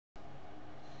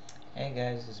Hey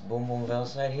guys, it's Boom Boom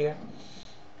VeilSide here.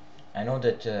 I know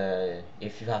that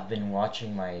if you have been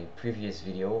watching my previous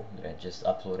video that I just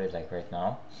uploaded like right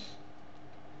now,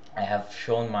 I have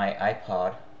shown my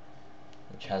iPod,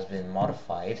 which has been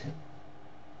modified,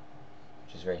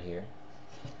 which is right here.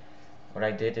 What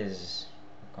I did is,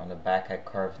 on the back I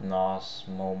carved NOS,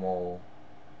 MOMO,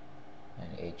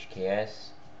 and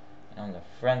HKS. And on the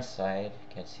front side,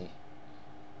 you can see,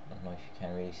 I don't know if you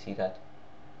can really see that,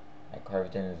 I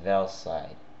carved in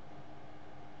VeilSide.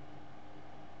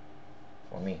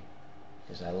 For me,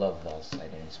 because I love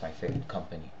VeilSide and it's my favorite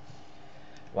company.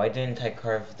 Why didn't I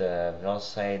carve the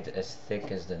VeilSide as thick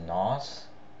as the NOS?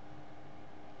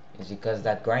 Is because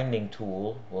that grinding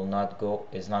tool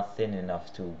is not thin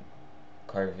enough to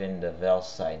carve in the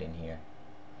VeilSide in here.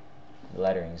 The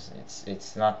letterings,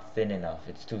 it's not thin enough,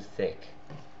 it's too thick.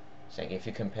 It's like if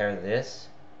you compare this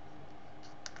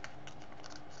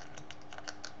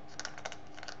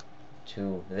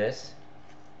to this,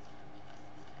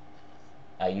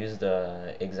 I use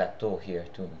the X-Acto here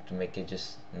to make it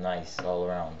just nice all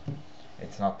around.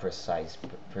 It's not precise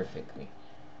perfectly.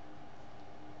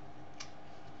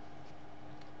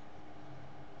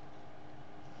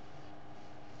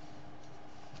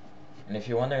 And if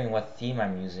you're wondering what theme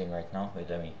I'm using right now, wait,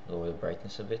 let me lower the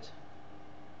brightness a bit.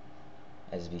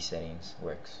 SB settings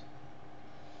works.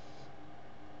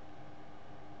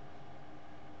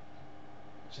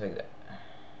 Just like that.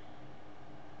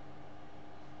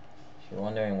 If you're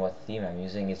wondering what theme I'm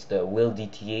using, it's the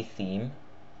WillDTA theme,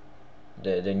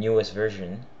 the newest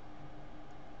version,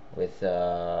 with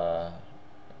an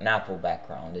Apple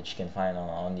background that you can find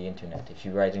on the internet. If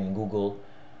you write in Google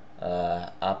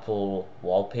Apple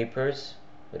wallpapers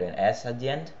with an S at the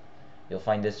end, you'll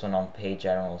find this one on page,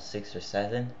 I don't know, 6 or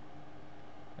 7.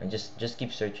 And just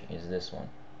keep searching. Is this one?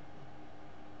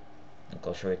 Look,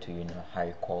 I'll show it to you in a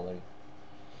higher quality.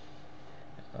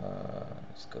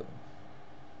 Let's go.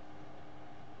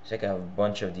 It's like I have a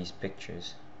bunch of these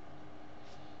pictures.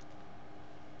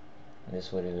 And this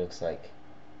is what it looks like.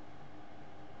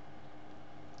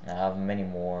 I have many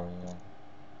more, you know,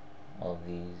 all of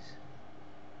these.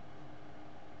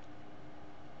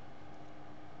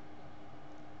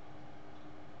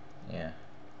 Yeah.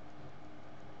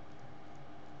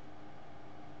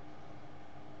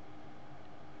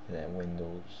 Then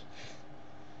Windows,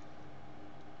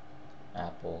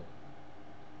 Apple,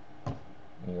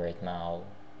 me right now.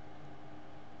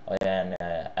 Oh yeah,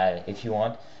 and if you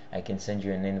want, I can send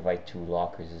you an invite to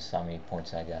Lockers. This is how many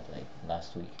points I got like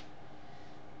last week.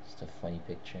 Just a funny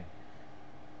picture.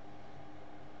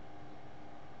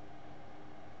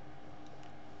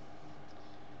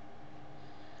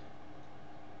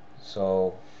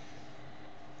 So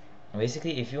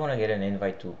basically, if you want to get an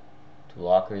invite to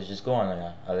Lockers, just go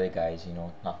on other guys, you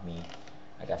know, not me.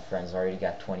 I got friends, I already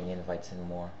got 20 invites and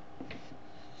more.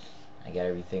 I got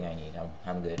everything I need.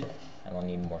 I'm good. I don't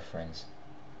need more friends.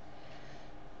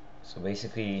 So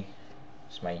basically,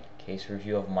 it's my case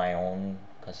review of my own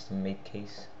custom made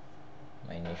case,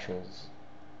 my initials.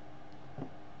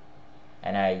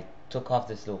 And I took off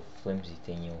this little flimsy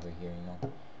thingy over here, you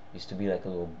know. Used to be like a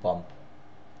little bump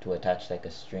to attach like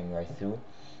a string right through.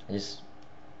 I just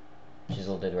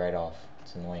chiseled it right off.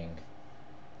 It's annoying.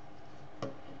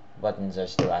 Buttons are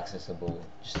still accessible.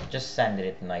 Just sanded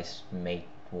it nice matte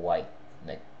white,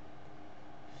 like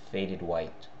faded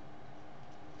white.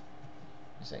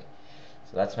 So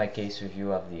that's my case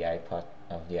review of the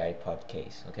iPod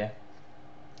case. Okay.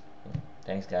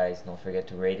 Thanks guys. Don't forget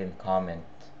to rate and comment,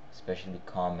 especially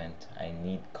comment. I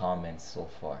need comments so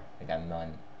far. I got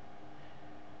none.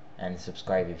 And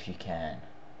subscribe if you can.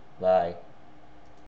 Bye.